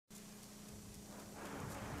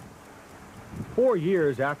4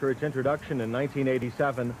 years after its introduction in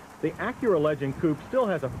 1987, the Acura Legend Coupe still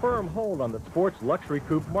has a firm hold on the sports luxury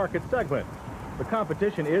coupe market segment. The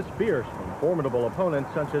competition is fierce from formidable opponents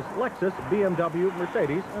such as Lexus, BMW,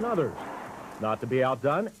 Mercedes, and others. Not to be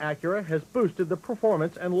outdone, Acura has boosted the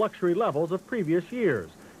performance and luxury levels of previous years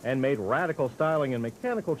and made radical styling and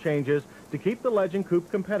mechanical changes to keep the Legend Coupe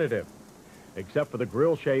competitive. Except for the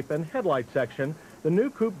grille shape and headlight section, the new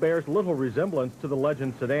coupe bears little resemblance to the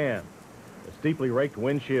Legend sedan. The steeply raked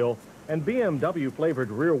windshield and BMW-flavored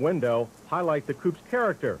rear window highlight the coupe's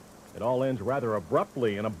character. It all ends rather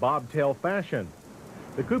abruptly in a bobtail fashion.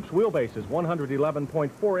 The coupe's wheelbase is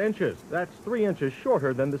 111.4 inches. That's 3 inches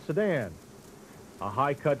shorter than the sedan. A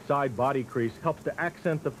high-cut side body crease helps to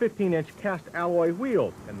accent the 15-inch cast alloy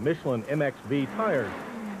wheels and Michelin MXV tires.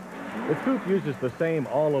 The coupe uses the same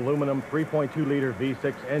all-aluminum 3.2-liter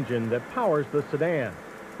V6 engine that powers the sedan.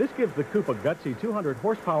 This gives the coupe a gutsy 200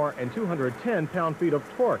 horsepower and 210 pound-feet of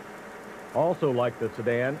torque. Also like the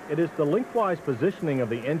sedan, it is the lengthwise positioning of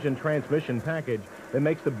the engine transmission package that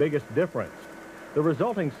makes the biggest difference. The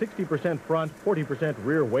resulting 60% front, 40%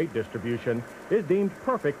 rear weight distribution is deemed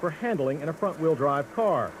perfect for handling in a front-wheel drive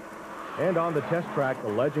car. And on the test track, the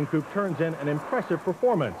Legend Coupe turns in an impressive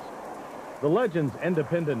performance. The Legend's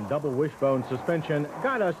independent double wishbone suspension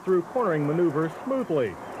guide us through cornering maneuvers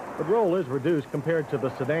smoothly, but roll is reduced compared to the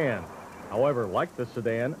sedan. However, like the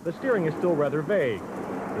sedan, the steering is still rather vague.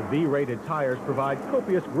 The V-rated tires provide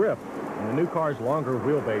copious grip, and the new car's longer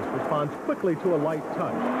wheelbase responds quickly to a light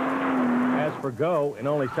touch. As for go, in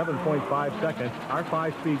only 7.5 seconds, our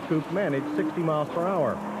 5-speed coupe managed 60 miles per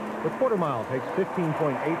hour. The quarter mile takes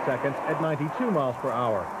 15.8 seconds at 92 miles per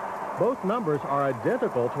hour. Both numbers are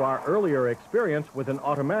identical to our earlier experience with an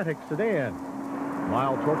automatic sedan.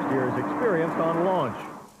 Mild torque steer is experienced on launch.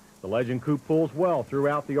 The Legend Coupe pulls well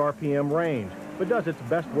throughout the RPM range, but does its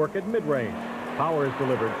best work at mid-range. Power is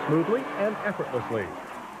delivered smoothly and effortlessly.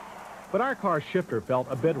 But our car's shifter felt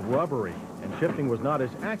a bit rubbery, and shifting was not as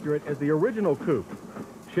accurate as the original coupe.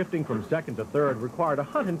 Shifting from second to third required a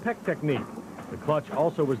hunt and peck technique. The clutch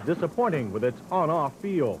also was disappointing with its on-off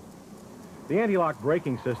feel. The anti-lock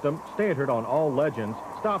braking system, standard on all Legends,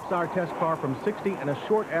 stops our test car from 60 in a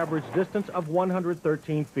short average distance of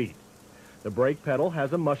 113 feet. The brake pedal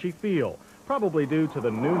has a mushy feel, probably due to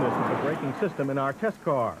the newness of the braking system in our test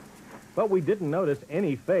car. But we didn't notice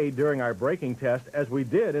any fade during our braking test as we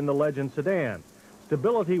did in the Legend sedan.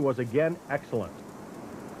 Stability was again excellent.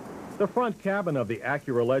 The front cabin of the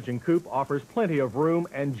Acura Legend Coupe offers plenty of room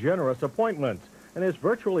and generous appointments and is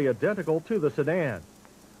virtually identical to the sedan.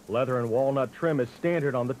 Leather and walnut trim is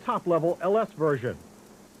standard on the top-level LS version.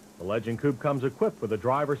 The Legend Coupe comes equipped with a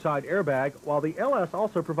driver's side airbag, while the LS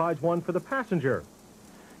also provides one for the passenger.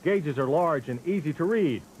 Gauges are large and easy to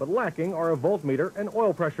read, but lacking are a voltmeter and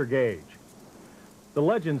oil pressure gauge. The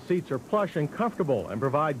Legend seats are plush and comfortable and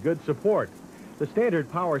provide good support. The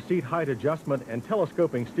standard power seat height adjustment and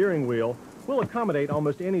telescoping steering wheel will accommodate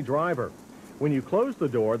almost any driver. When you close the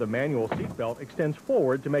door, the manual seat belt extends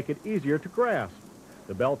forward to make it easier to grasp.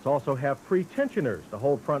 The belts also have pre-tensioners to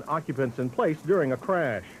hold front occupants in place during a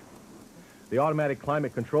crash. The automatic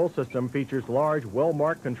climate control system features large,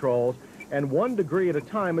 well-marked controls and 1 degree at a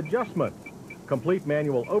time adjustment. Complete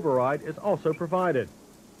manual override is also provided.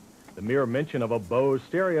 The mere mention of a Bose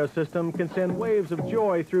stereo system can send waves of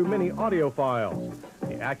joy through many audiophiles.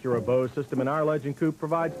 The Acura Bose system in our Legend Coupe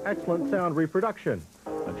provides excellent sound reproduction.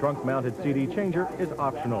 A trunk-mounted CD changer is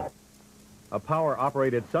optional. A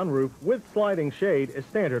power-operated sunroof with sliding shade is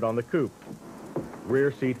standard on the coupe.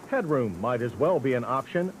 Rear seat headroom might as well be an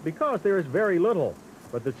option because there is very little,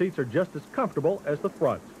 but the seats are just as comfortable as the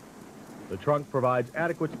front. The trunk provides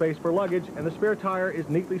adequate space for luggage, and the spare tire is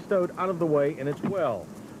neatly stowed out of the way in its well.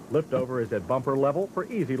 Liftover is at bumper level for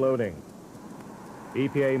easy loading.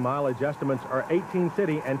 EPA mileage estimates are 18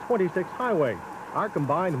 city and 26 highway. Our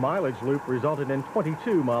combined mileage loop resulted in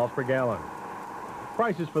 22 miles per gallon.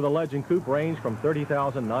 Prices for the Legend Coupe range from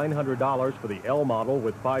 $30,900 for the L model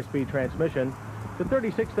with 5-speed transmission to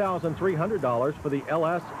 $36,300 for the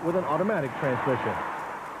LS with an automatic transmission.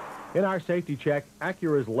 In our safety check,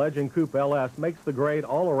 Acura's Legend Coupe LS makes the grade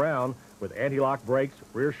all around with anti-lock brakes,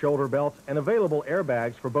 rear shoulder belts, and available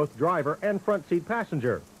airbags for both driver and front seat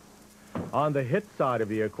passenger. On the hit side of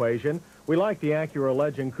the equation, we like the Acura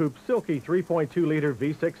Legend Coupe's silky 3.2-liter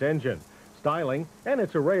V6 engine, styling, and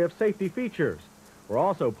its array of safety features. We're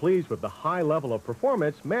also pleased with the high level of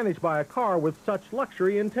performance managed by a car with such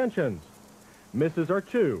luxury intentions. Misses are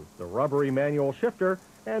two, the rubbery manual shifter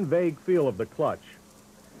and vague feel of the clutch.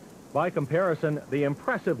 By comparison, the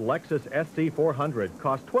impressive Lexus SC400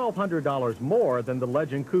 cost $1,200 more than the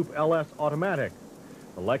Legend Coupe LS Automatic.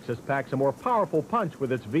 The Lexus packs a more powerful punch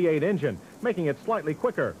with its V8 engine, making it slightly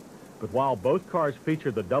quicker. But while both cars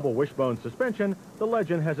feature the double wishbone suspension, the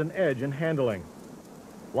Legend has an edge in handling.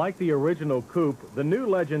 Like the original Coupe, the new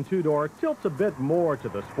Legend two-door tilts a bit more to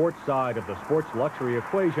the sports side of the sports luxury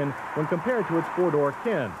equation when compared to its four-door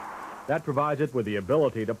kin. That provides it with the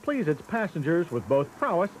ability to please its passengers with both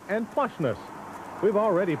prowess and plushness. We've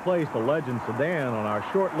already placed the Legend sedan on our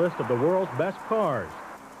short list of the world's best cars.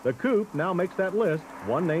 The Coupe now makes that list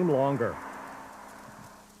one name longer.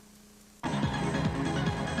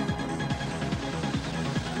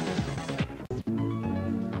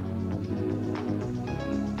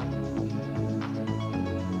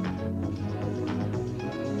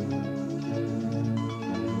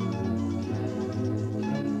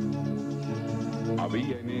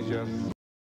 Había en ellas